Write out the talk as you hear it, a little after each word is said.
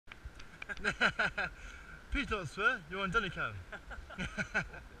Please don't swear, you're on Dunnicam.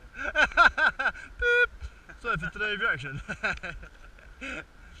 Boop! Sorry for today's reaction.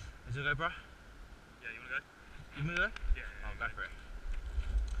 Is it go, bro? Yeah, you wanna go? You wanna go? Yeah. I'll go for it.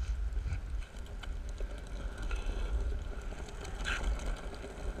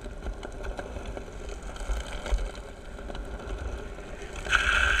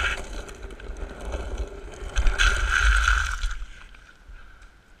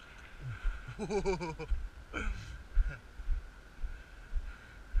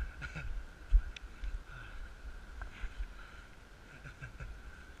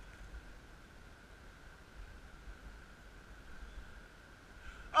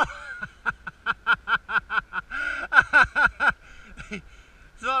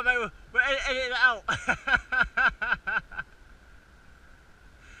 It's alright, mate, we're editing it out.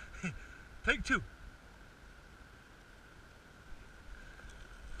 Take two.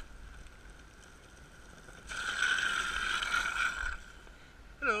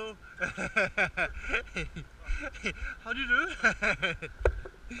 Hello. How do you do?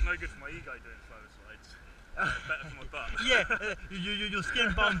 No good for my ego doing slower slides. Better for my butt. Yeah, your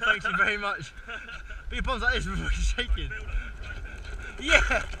skin bum, thank you very much. But your bum's like this, we're shaking.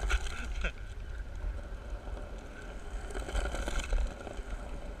 Yeah.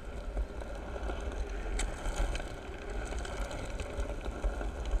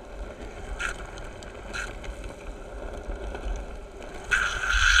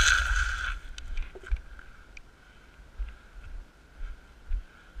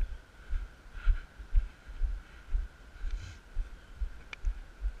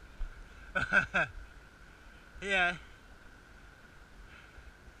 Yeah.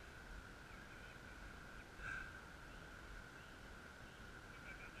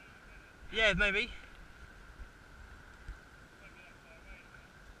 Yeah, maybe.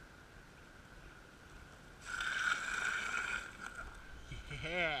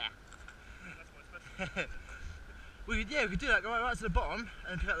 Yeah. we could do that. Go right to the bottom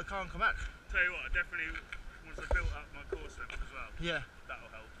and pick up the car and come back. Tell you what, I definitely, once I've built up my core strength as well, Yeah. that'll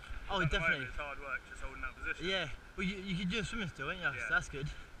help. Oh, At the definitely. moment, it's hard work just holding that position. Yeah. Well, you can do swimming still, ain't you? Yeah. So that's good.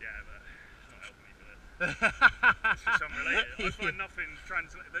 Yeah, but it's not helping me for this. It's just unrelated. I find nothing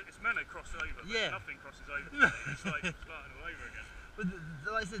it's meant to cross over, but Yeah. nothing crosses over. It's like starting all over again. But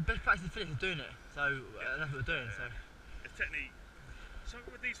like I said, best practice is finish is doing it. So that's what we're doing. So It's technique. So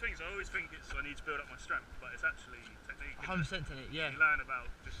with these things, I always think it's I need to build up my strength, but it's actually technique. 100% technique. Yeah. You learn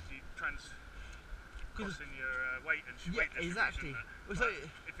about just crossing your weight and weight distribution. Exactly. Like, So,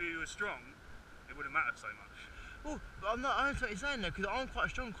 if you were strong, it wouldn't matter so much. well, but I understand what you're saying though, because I'm quite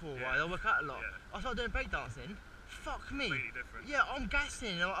strong core-wise. I work out a lot. Yeah. I started doing breakdancing. Fuck me. Completely different. Yeah, I'm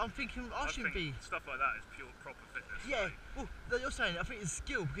gassing. I'm thinking I shouldn't be. Stuff like that is pure proper fitness. Yeah. Like, Well, like you're saying, I think it's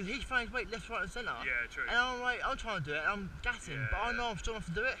skill because he's throwing his weight left, right, and centre. yeah, true. And I'm like, I'm trying to do it. And I'm gassing, Yeah, but I know I'm strong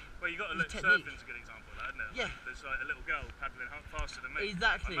enough to do it. Well, you got to look. It's technique. Surfing's a good example of that, isn't it? Yeah. There's like a little girl paddling faster than me.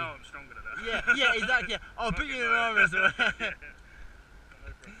 Exactly. I know I'm stronger than her. Yeah, exactly. I'll put you in an arm wrestle. Yeah. I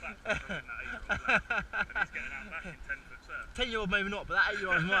know for a fact I'm stronger than that 8-year-old lad, and he's getting out back in 10-foot surf. 10-year-old maybe not, but that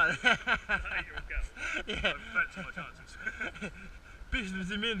 8-year-old's mine. That 8-year-old girl. Yeah. I'm betting my chances.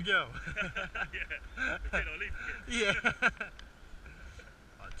 Business in men girl. Yeah. The kid or leave the kid. Yeah.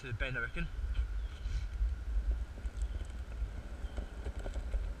 Right, to the bend, I reckon.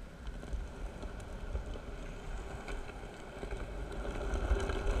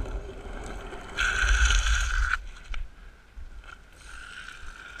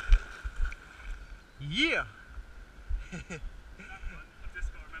 Yeah. I've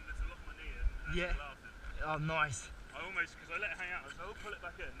just got to remember to lock my knee in. Yeah. Oh, nice. I almost, because I let it hang out, so I'll pull it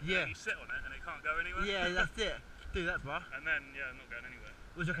back in. Yeah. And you sit on it and it can't go anywhere. Yeah, that's it. Do that, bro. And then, yeah, I'm not going anywhere.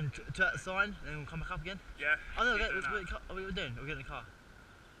 What do you reckon? To that sign, and then we'll come back up again? Yeah. Oh no, keep what doing that. are we doing? We're getting in the car.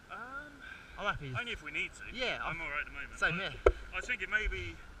 I'm happy. Only if we need to. Yeah, I'm alright at the moment. Same here. I was thinking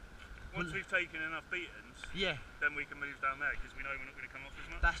maybe once we've taken enough beatings, Yeah. then we can move down there because we know we're not going to come off as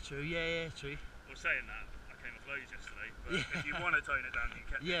much. That's true. Yeah, true. Well, saying that, I came off loads yesterday, but Yeah. if you want to tone it down, you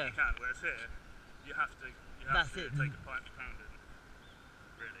can. Yeah. You can. Whereas here, you have to. That's to it. take a pint per pound and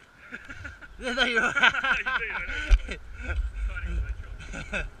really. Yeah, no, you're You do, don't you? Can't even make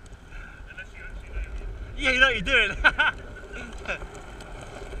sure. Unless you actually know what you're doing. Yeah, you know what you're doing.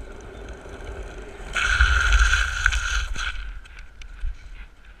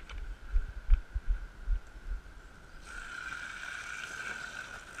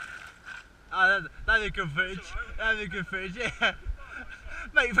 Oh, that'd be good footage. That'd be good footage, yeah.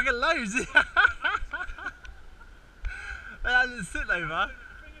 Mate, you fucking loads. That's sit over. The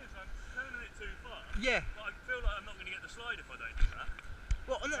thing is, I'm turning it too far. Yeah. But I feel like I'm not going to get the slide if I don't do that.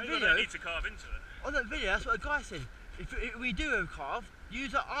 Well, on that Maybe I video, don't need to carve into it. on that video, that's what a guy said. If we do a carve,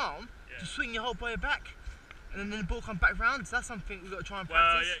 use that arm to swing your whole body back, and then the ball comes back round. So that's something we've got to try and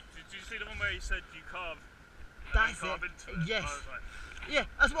practice. Well, yeah. Did you see the one where he said you carve? That's carve it. into it? Yes. I was like, yeah,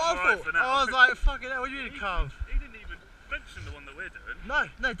 that's what I alright thought. for now. I was like, fucking hell, what do you mean carve? He didn't even mention the one that we're doing. No,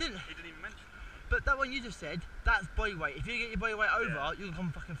 he didn't. He didn't even mention it. But that one you just said, that's body weight. If you get your body weight over, you can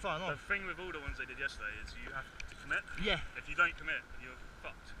come fucking flying The off. thing with all the ones they did yesterday is you have to commit. Yeah. If you don't commit, you're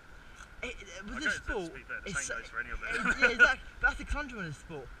fucked. With this sport, the same goes for any of it. yeah, exactly. That's the conundrum of this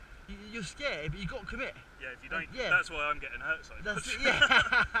sport. You're scared, but you've got to commit. Yeah, if you don't, that's why I'm getting hurt so much. Yeah.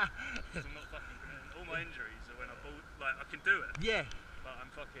 Because I'm not fucking committing. All my injuries are when I ball, like I can do it. Yeah. But I'm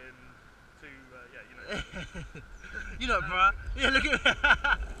fucking too, you know. You know, bro. Yeah, look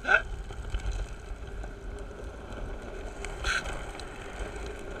at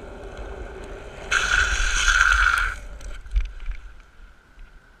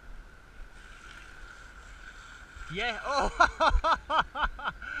Yeah. Oh.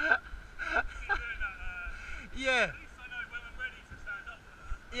 Yeah. At least I know when I'm ready to stand up for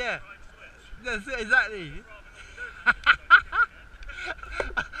that. Yeah. Switch. That's it, exactly.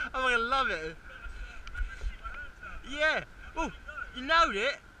 I'm gonna love it. Yeah. Well, you nailed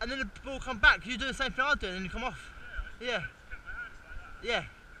it, and then the ball come back. You do the same thing I do, and then you come off. Yeah. Yeah.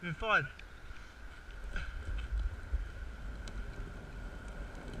 You've been fine.